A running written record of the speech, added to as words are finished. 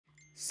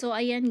So,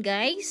 ayan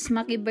guys,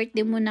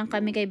 maki-birthday muna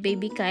kami kay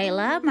Baby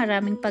Kyla.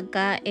 Maraming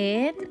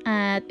pagkain.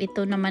 At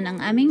ito naman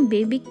ang aming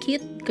baby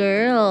cute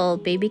girl.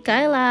 Baby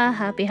Kyla,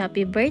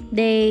 happy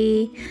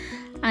birthday!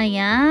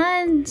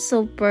 Ayan,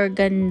 super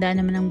ganda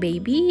naman ng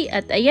baby.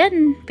 At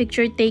ayan,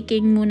 picture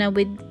taking muna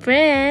with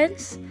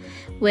friends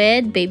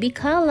with Baby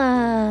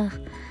Kyla.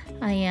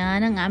 Ayan,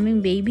 ang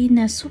aming baby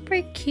na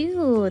super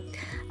cute.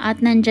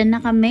 At nandyan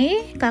na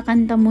kami.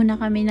 Kakanta muna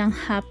kami ng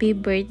happy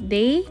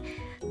birthday.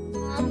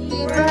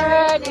 Happy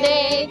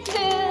birthday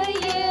to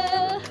you.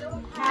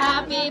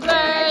 Happy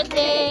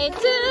birthday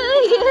to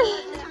you.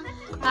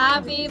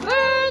 Happy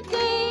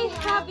birthday,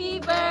 happy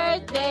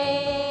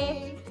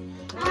birthday.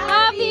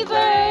 Happy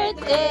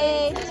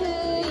birthday to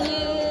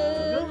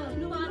you.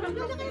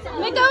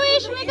 Make a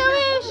wish, make a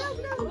wish.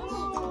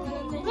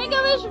 Make a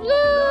wish,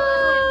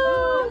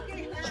 Blue.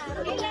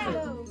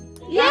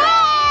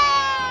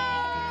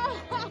 Yeah!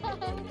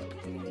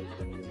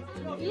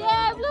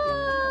 Yeah, Blue.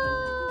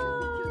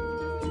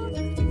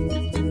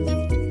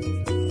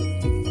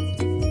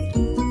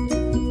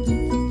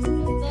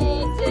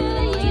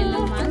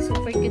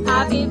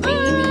 Happy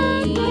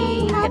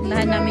birthday!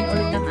 Kantahan namin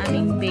ulit ang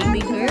aming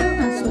baby girl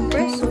na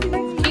super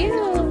cute.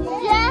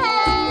 Yay!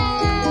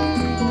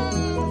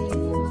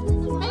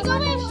 Make a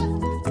wish!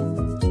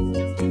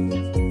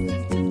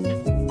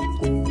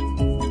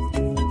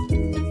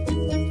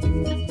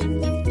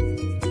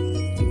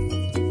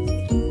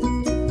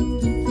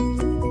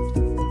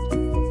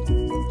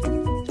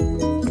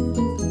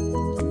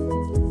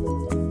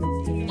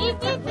 Eat!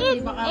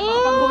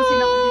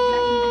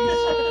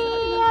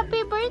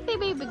 Happy birthday,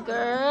 baby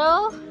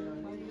girl!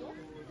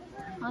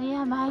 Oh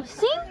yeah, may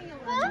sing?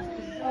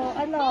 Oh,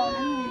 ano?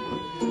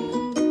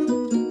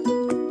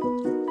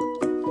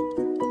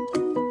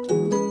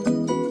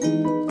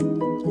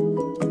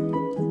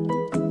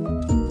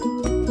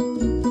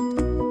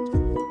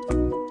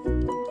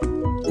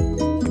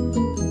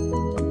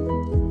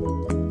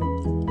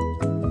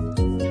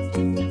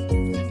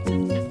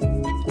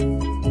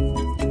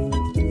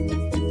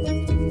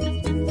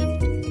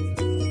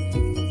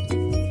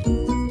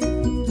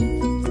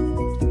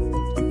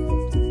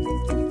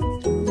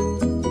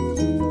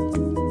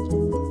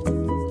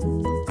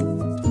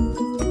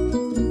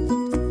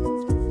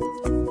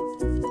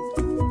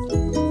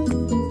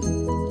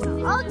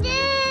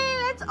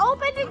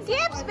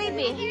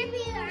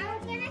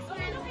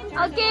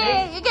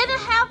 Okay, you're gonna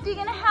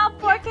help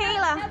poor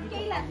Kyla.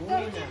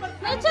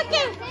 It's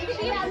okay.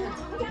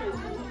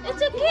 It's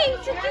okay,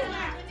 it's okay.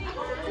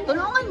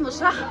 Tulungan mo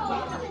siya.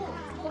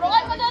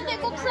 Tulungan mo natin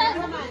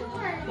buksan.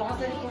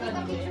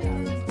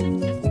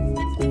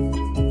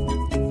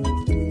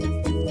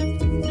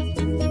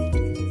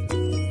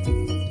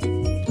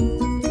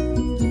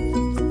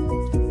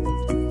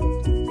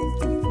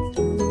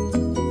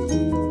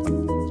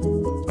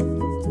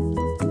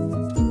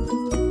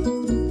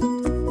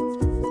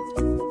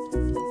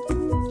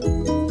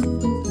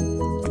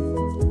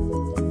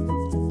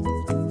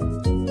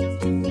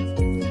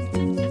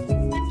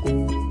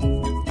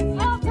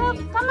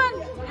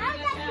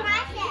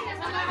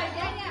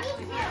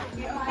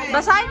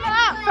 Basahin mo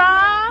nga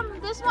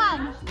from this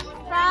one.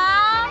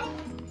 From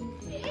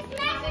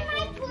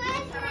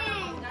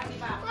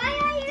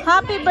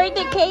Happy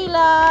Birthday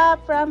Kyla.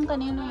 From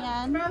kanino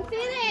yan? From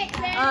Felix.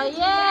 Oh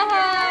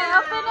yeah.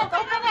 Open it.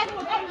 Open it.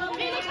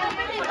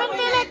 Open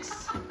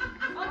Felix.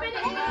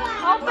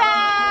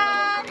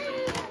 Open.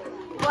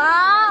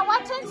 Wow.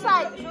 What's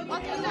inside?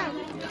 What's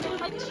inside?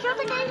 Let's show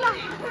the Kyla.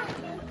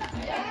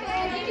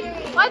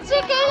 What's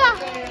it, Kyla?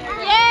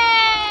 Yay.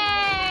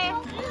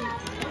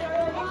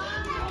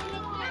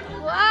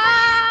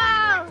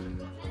 Wow!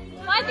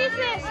 What is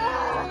this?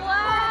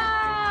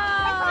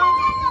 Wow!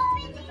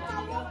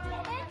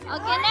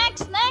 Okay,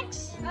 next.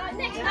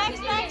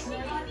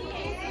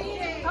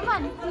 Come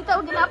on, Tita,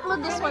 we're gonna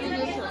upload this one in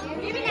YouTube.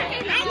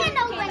 I can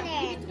open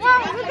it. Yeah,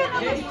 you can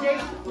open it.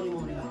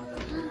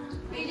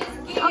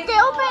 Okay,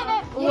 open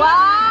it.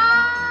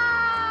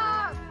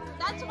 Wow!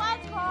 That's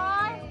one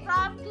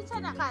from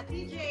Kitanakat.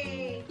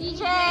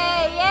 TJ,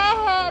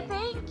 yeah,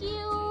 thank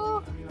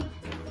you.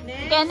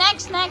 Okay,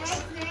 next.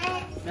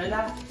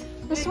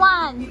 This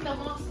one.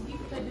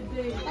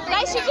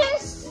 Nice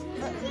just.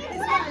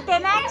 Okay,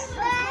 next.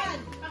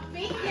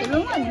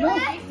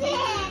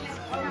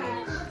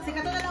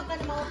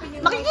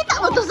 Makikita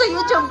mo to sa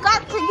YouTube,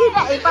 Kat. Sige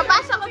na,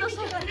 ipapasa ko to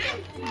sa...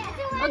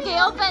 Okay,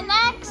 open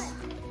next.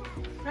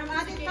 From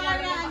Ate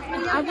Tara.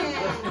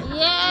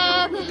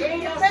 Yeah.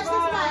 Press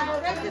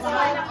this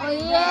one. Oh,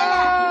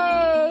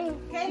 yay.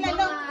 Kyla,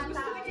 look.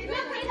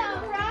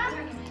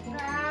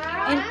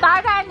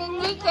 Tara and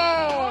Enrique.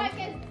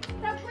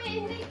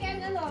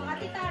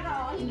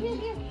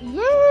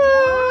 Yay!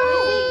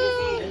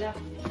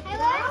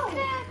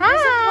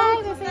 Hi!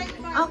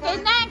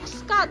 Okay,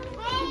 next, cut.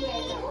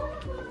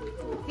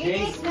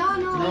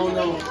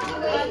 No.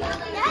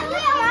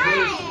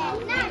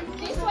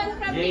 This one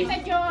from Tita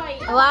Joy.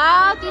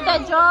 Wow,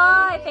 Tita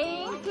Joy.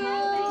 Thank you.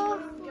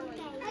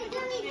 I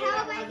don't need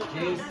help.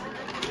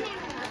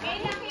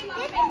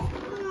 This is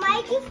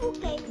Mikey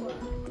Fuke.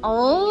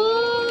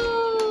 Oh.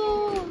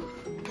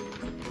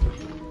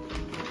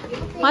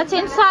 What's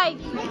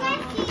inside?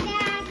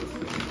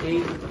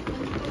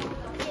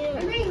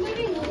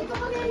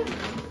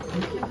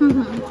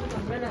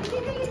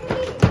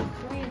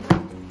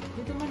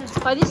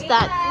 What is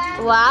that?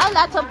 Wow,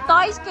 lots of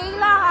toys,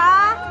 Kayla,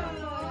 ha?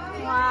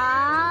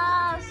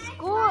 Wow,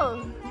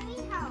 school.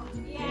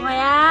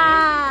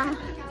 Yeah.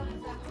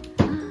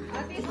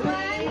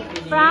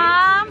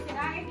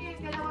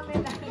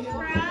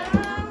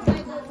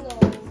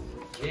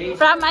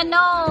 From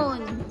unknown.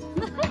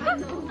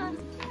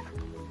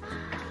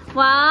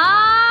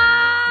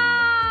 Wow,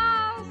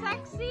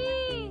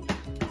 sexy.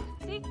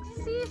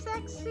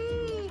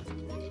 Sexy.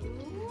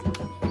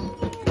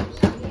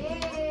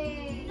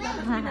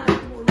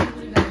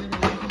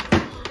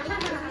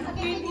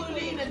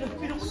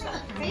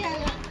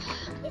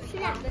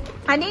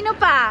 Kanino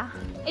pa?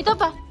 Ito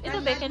pa.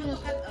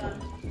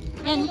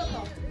 Yan.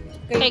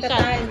 Kay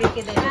Kat.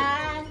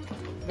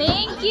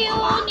 Thank you,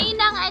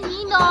 Ninang and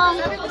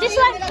Ninong. This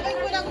one.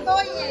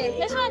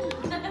 This one.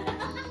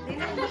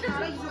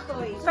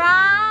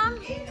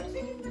 From?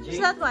 What's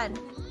that one?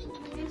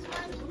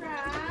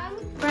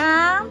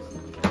 From?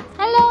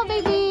 Hello,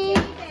 baby.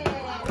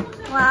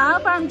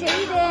 Wow, from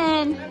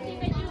Jaden.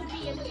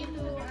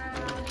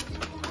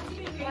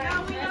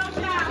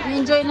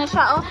 Enjoy na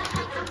siya, oh.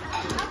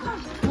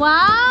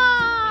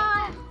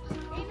 Wow!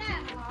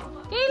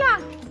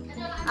 Kayla!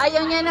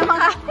 Ayaw niya na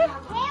mga...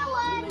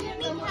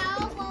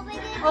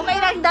 Okay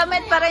lang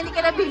damit para hindi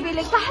ka na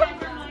bibili ka.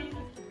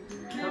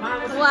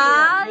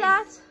 Wow,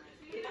 that's...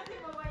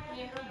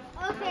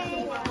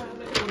 Okay.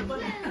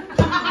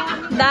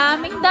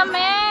 Daming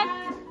damit.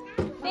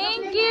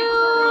 Thank you.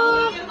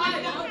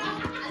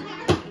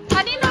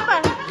 Kanino ba?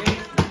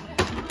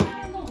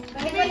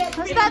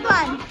 What's that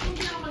one?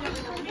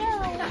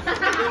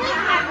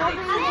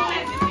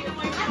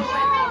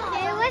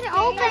 It was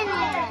open.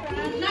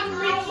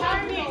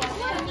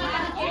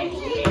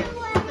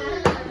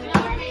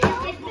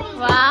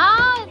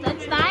 Wow,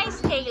 that's nice,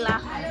 Kayla.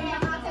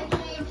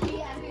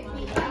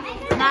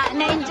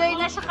 Na-enjoy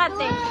na siya,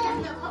 Kate.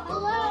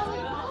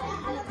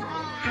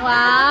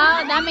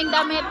 Wow, daming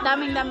damit.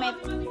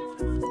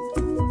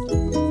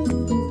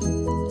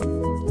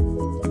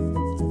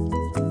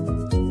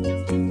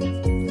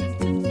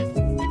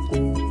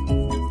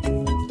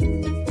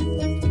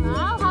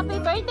 Wow, happy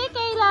birthday,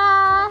 Kayla.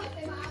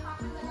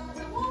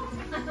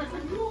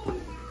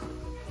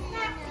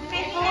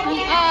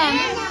 And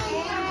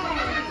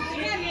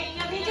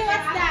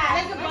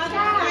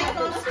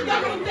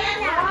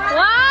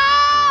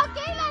wow,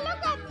 Kayla,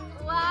 look at.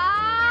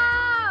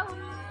 Wow.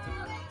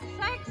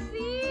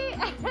 Sexy.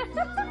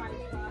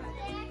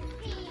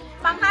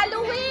 Pang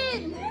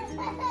Halloween.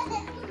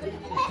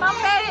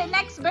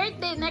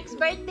 Next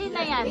birthday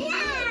na yan.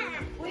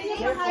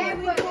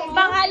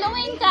 Pang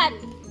Halloween, Kat.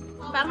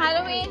 Pang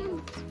Halloween.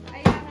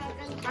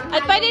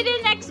 At pwede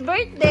din next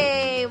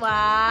birthday.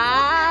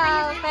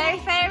 Wow.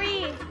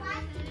 Very.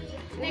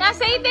 Now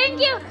say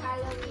thank you.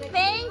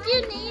 Thank you,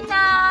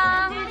 Nina.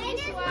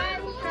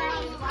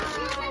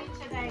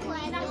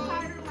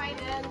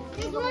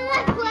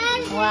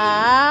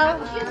 Wow.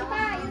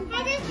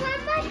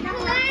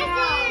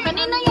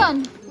 Kanino yun?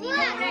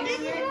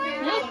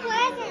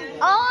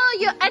 Oh,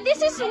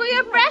 this is for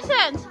your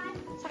present.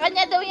 Sa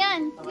kanya daw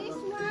yan.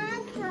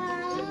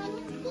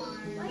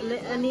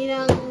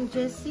 Ninang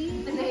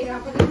Jessie.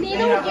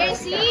 Ninong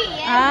Jessie.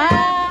 Yes.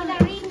 Ah.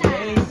 Narina.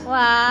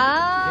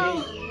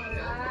 Wow.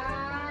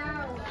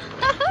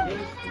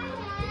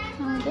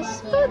 Oh, this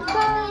is good,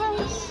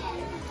 guys.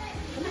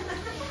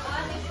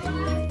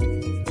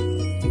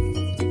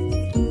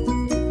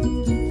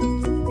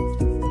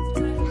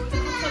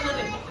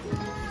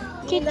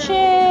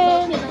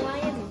 Kitchen.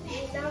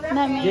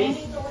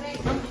 Dami.